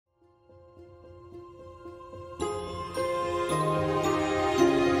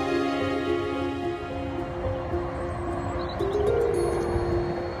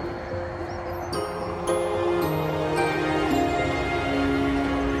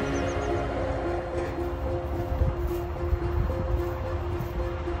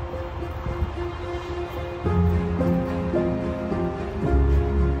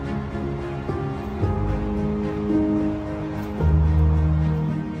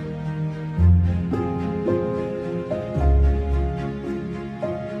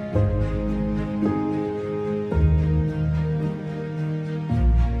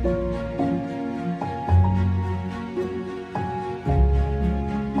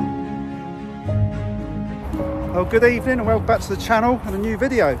Well, good evening and welcome back to the channel and a new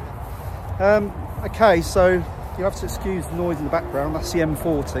video. Okay, so you have to excuse the noise in the background. That's the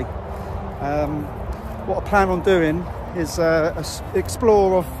M40. What I plan on doing is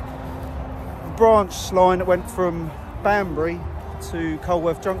explore of the branch line that went from Banbury to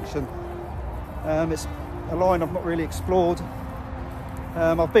Culworth junction. It's a line I've not really explored.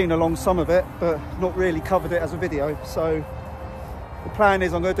 I've been along some of it, but not really covered it as a video. So the plan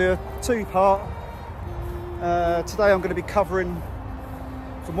is I'm going to do a two-part. Today I'm going to be covering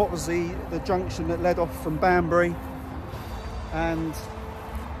from what was the junction that led off from Banbury and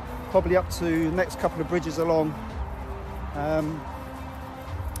probably up to the next couple of bridges along, and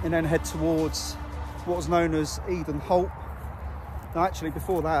then head towards what was known as Eden Holt. Now actually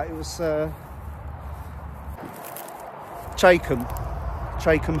before that it was Chatham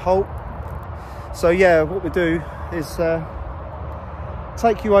Holt. So yeah, what we do is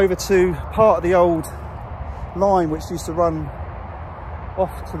take you over to part of the old line which used to run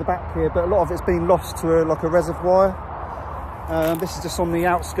off to the back here, but a lot of it's been lost to like a reservoir. This is just on the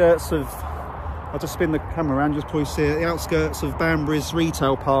outskirts of, I'll just spin the camera around, just probably see it, the outskirts of Banbury's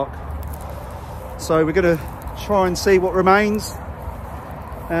retail park. So we're going to try and see what remains.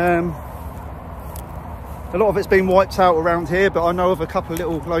 A lot of it's been wiped out around here, but I know of a couple of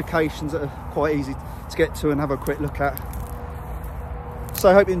little locations that are quite easy to get to and have a quick look at. So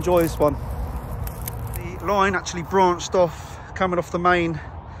I hope you enjoy this one. The line actually branched off, coming off the main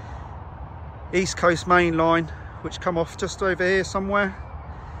East Coast main line, which come off just over here somewhere.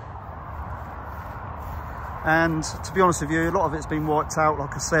 And to be honest with you, a lot of it's been wiped out,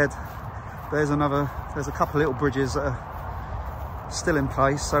 like I said. There's a couple of little bridges that are still in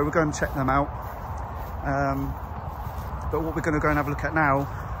place, so we're going to check them out. But what we're going to go and have a look at now,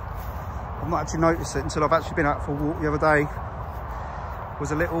 I've not actually noticed it until I've actually been out for a walk the other day, was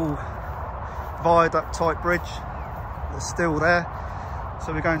a little viaduct type bridge that's still there.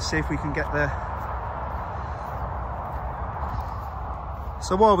 So we're going to see if we can get there.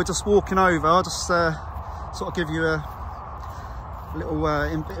 So while we're just walking over, I'll just sort of give you a little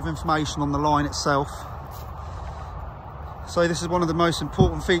bit of information on the line itself. So this is one of the most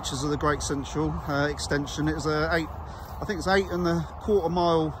important features of the Great Central extension. It was I think it's 8¼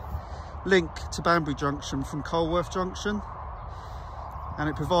 mile link to Banbury Junction from Culworth Junction, and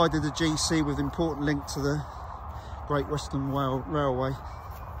it provided the GC with an important link to the Great Western Railway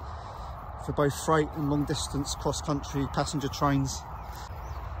for both freight and long distance cross-country passenger trains.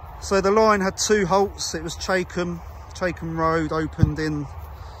 So the line had two halts. It was Chatham Road, opened in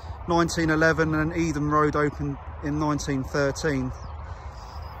 1911, and Eden Road opened in 1913.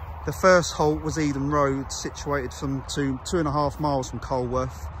 The first halt was Eden Road, situated from 2.5 miles from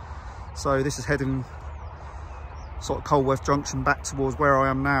Culworth. So this is heading sort of Culworth Junction back towards where I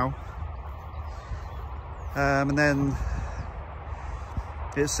am now. And then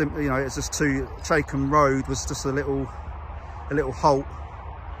it's simply, it's just Chatham Road was just a little halt.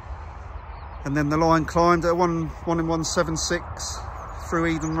 And then the line climbed at 17176 through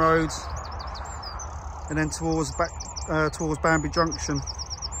Eden Road, and then towards Banbury Junction.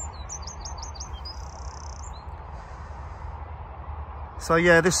 So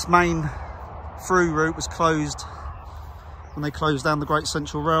yeah, this main through route was closed when they closed down the Great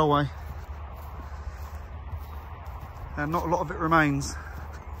Central Railway, and not a lot of it remains.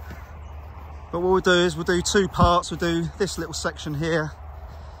 But what we'll do is we'll do two parts. We'll do this little section here,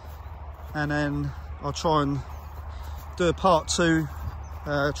 and then I'll try and do a part two,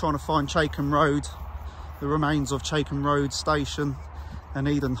 trying to find Chatham Road, the remains of Chatham Road Station and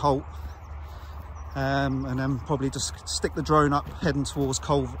Eden Holt, and then probably just stick the drone up heading towards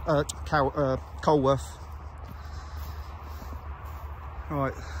Culworth.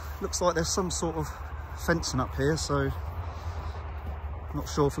 Right, looks like there's some sort of fencing up here, so I'm not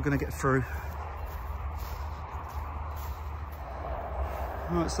sure if we're going to get through.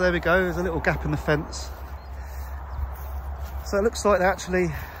 Right, so there we go, there's a little gap in the fence. So it looks like they're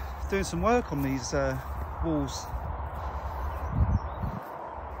actually doing some work on these walls.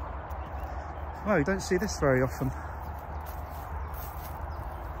 Well, you don't see this very often.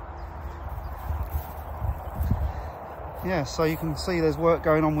 Yeah, so you can see there's work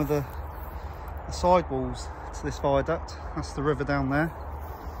going on with the sidewalls to this viaduct. That's the river down there.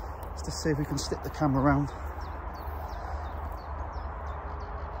 Let's just see if we can stick the camera around.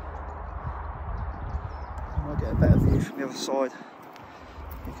 I'll get a better view from the other side.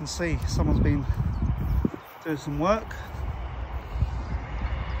 You can see someone's been doing some work.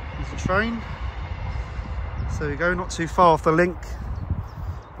 There's a train. So we go, not too far off the link,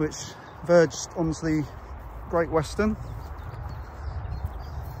 which verged onto the Great Western.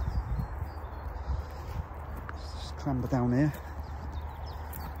 clamber down here.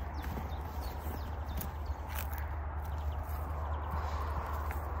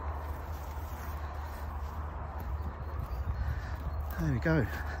 There we go.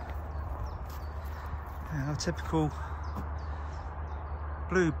 Yeah, our typical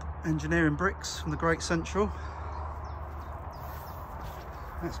blue engineering bricks from the Great Central.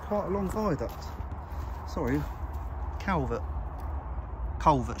 That's quite a long viaduct. Sorry, culvert.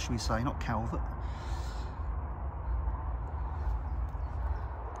 Culvert, should we say, not Calvert.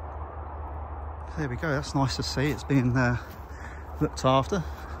 There we go, that's nice to see. It's being looked after.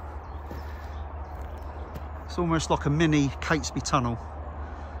 It's almost like a mini Catesby tunnel.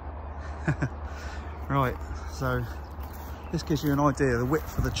 Right, so this gives you an idea of the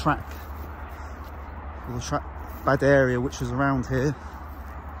width of the track, or the track bad area which is around here.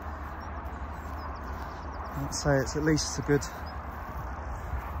 I'd say it's at least a good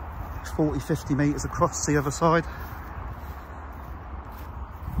 40-50 metres across to the other side.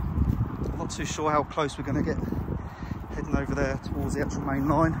 I'm not too sure how close we're going to get heading over there towards the actual main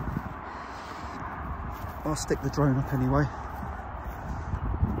line. I'll stick the drone up anyway.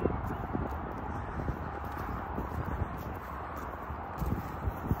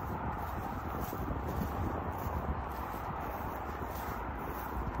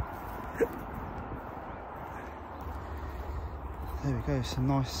 There we go, some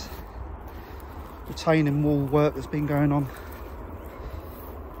nice retaining wall work that's been going on.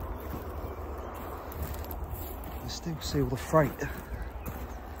 You still see all the freight.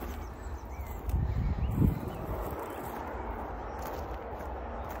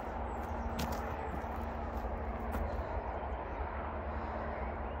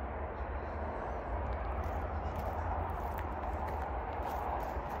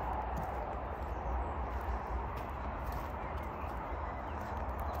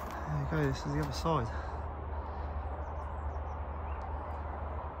 There you go, this is the other side.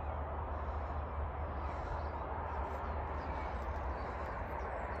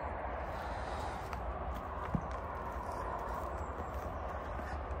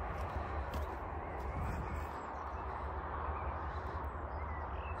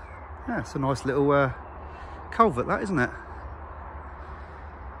 Yeah, it's a nice little culvert, that, isn't it?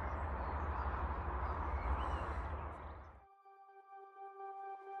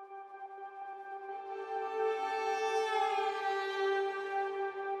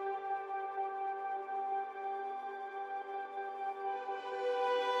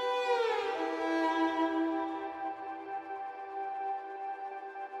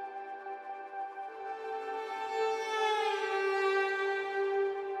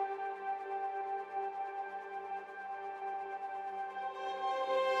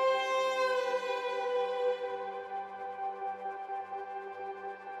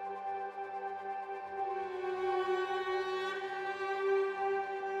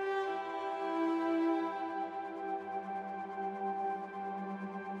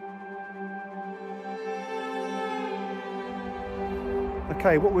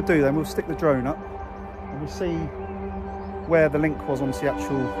 Okay, what we'll do then, we'll stick the drone up and we'll see where the link was onto the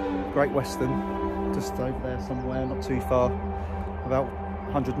actual Great Western, just over there somewhere, not too far, about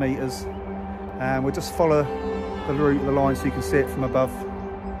 100 metres, and we'll just follow the route of the line so you can see it from above.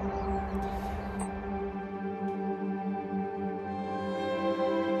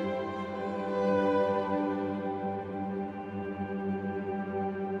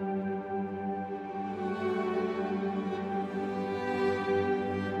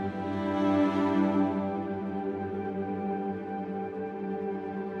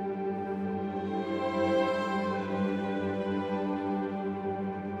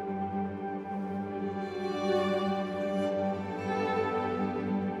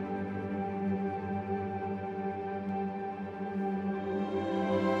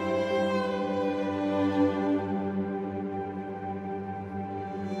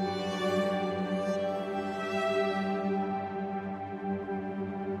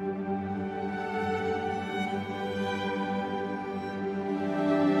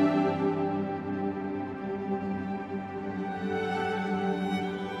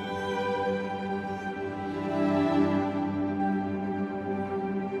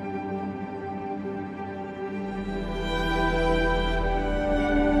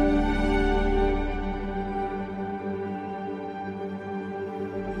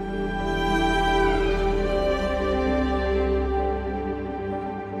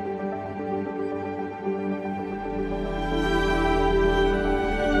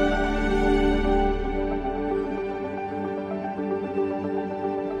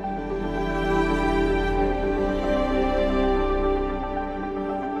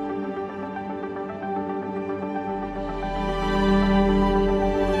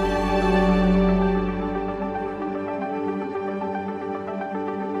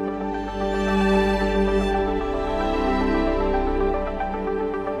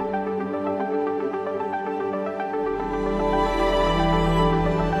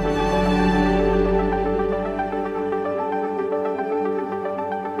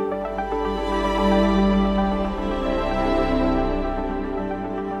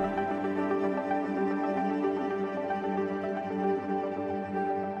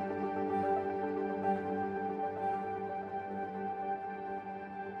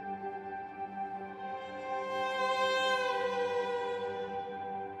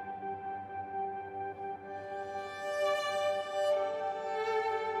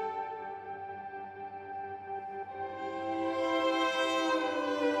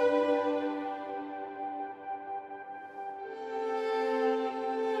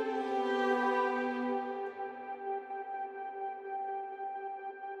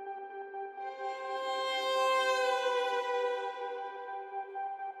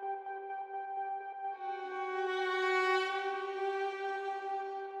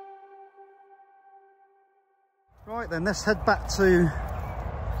 Right then, let's head back to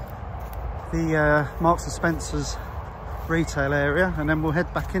the Marks and Spencer's retail area, and then we'll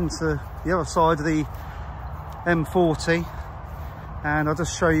head back into the other side of the M40, and I'll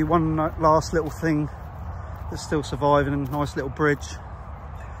just show you one last little thing that's still surviving, a nice little bridge.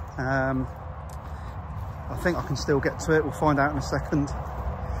 I think I can still get to it, we'll find out in a second,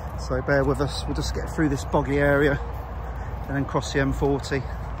 so bear with us. We'll just get through this boggy area and then cross the M40,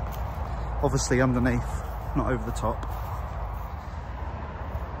 obviously underneath, not over the top.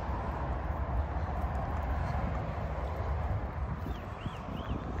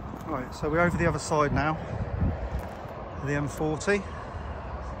 Right, so we're over the other side now, the M40,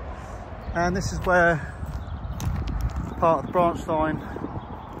 and this is where part of the branch line,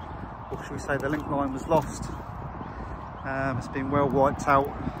 or should we say the link line, was lost. It's been well wiped out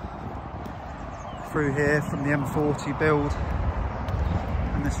through here from the M40 build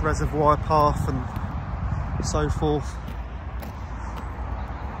and this reservoir path and so forth.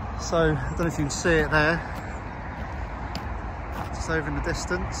 So I don't know if you can see it there, just over in the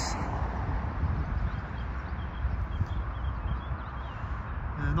distance.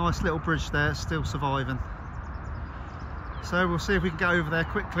 A nice little bridge there, still surviving. So we'll see if we can get over there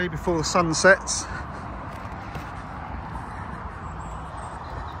quickly before the sun sets.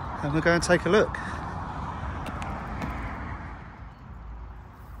 And we'll go and take a look.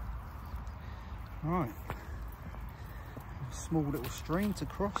 Right. A small little stream to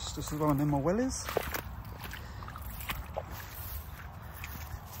cross, just as well in my willies.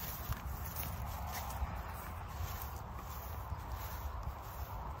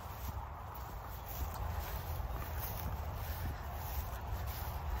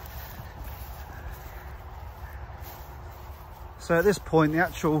 So at this point, the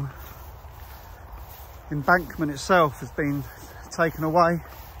actual embankment itself has been taken away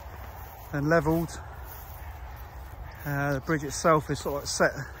and levelled. The bridge itself is sort of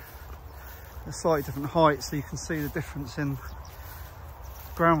set at a slightly different height, so you can see the difference in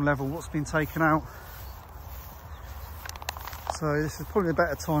ground level, what's been taken out. So this is probably a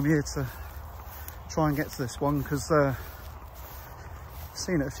better time here to try and get to this one, because I've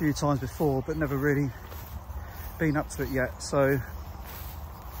seen it a few times before but never really been up to it yet, so it'd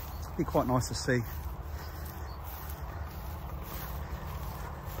be quite nice to see.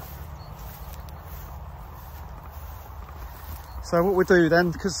 So what we'll do then,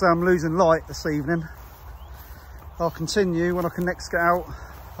 because I'm losing light this evening, I'll continue when I can next get out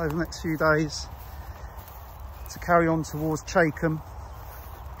over the next few days to carry on towards Chatham.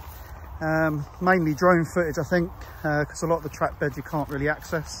 Mainly drone footage, I think, because a lot of the track beds you can't really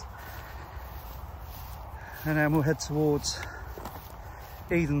access. And then we'll head towards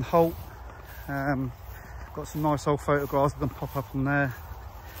Eden Holt. Got some nice old photographs that can pop up on there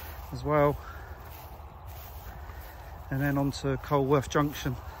as well. And then on to Culworth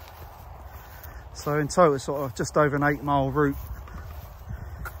junction. So in total it's sort of just over an 8-mile route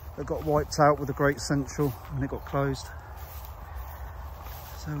that got wiped out with the Great Central when it got closed.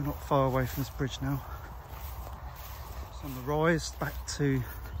 So we're not far away from this bridge now. It's on the rise back to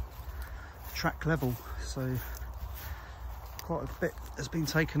track level, so quite a bit has been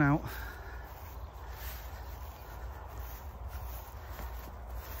taken out.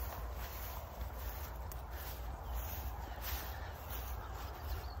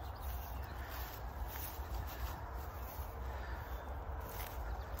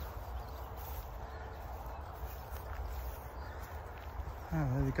 Oh,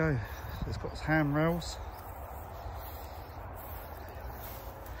 there we go. So it's got its handrails.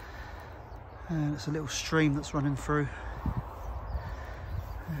 And it's a little stream that's running through.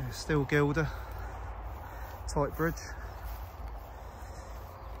 Still Gilder type bridge.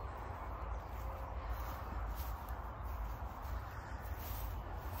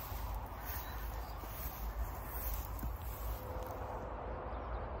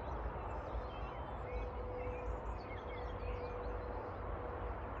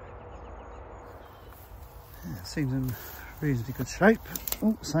 Yeah, it seems in reasonably good shape.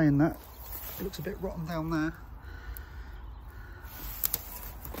 Oh, saying that, it looks a bit rotten down there.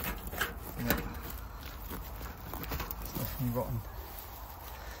 Yeah, it's definitely rotten.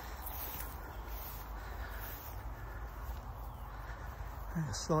 Yeah,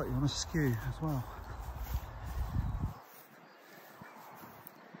 it's slightly on a skew as well.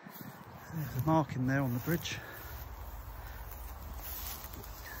 There's a marking there on the bridge.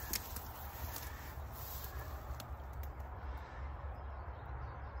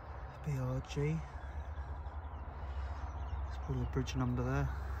 BRG. It's probably the bridge number there.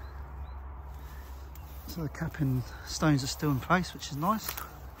 So the capping stones are still in place, which is nice.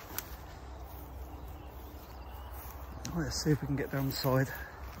 let's see if we can get down the side.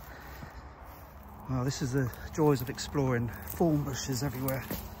 Well, this is the joys of exploring. Thorn bushes everywhere.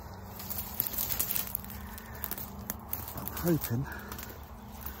 I'm hoping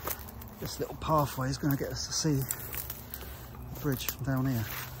this little pathway is going to get us to see the bridge from down here.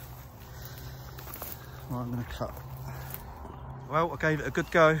 Right, I'm going to cut. Well, I gave it a good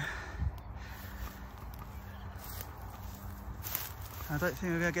go. I don't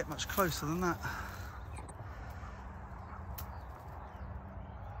think we're going to get much closer than that.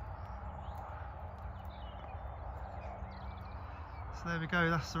 So there we go,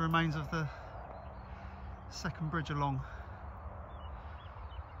 that's the remains of the second bridge along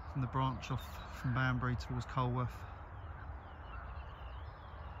from the branch off from Banbury towards Culworth.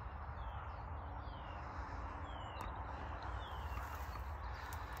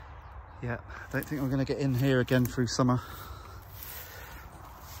 Yeah, I don't think we're going to get in here again through summer.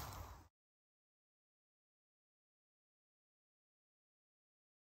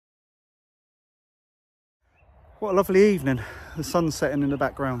 What a lovely evening, the sun's setting in the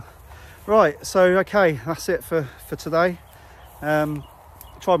background. Right, so okay, that's it for today.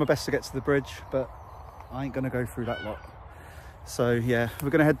 Tried my best to get to the bridge, but I ain't gonna go through that lot. So yeah, we're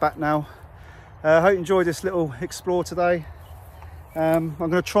gonna head back now. Hope you enjoyed this little explore today. I'm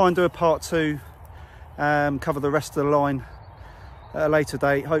gonna try and do a part 2, cover the rest of the line at a later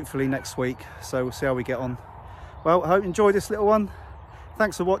date, hopefully next week. So we'll see how we get on. Well, I hope you enjoyed this little one.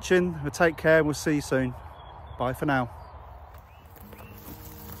 Thanks for watching, take care, and we'll see you soon. Bye for now.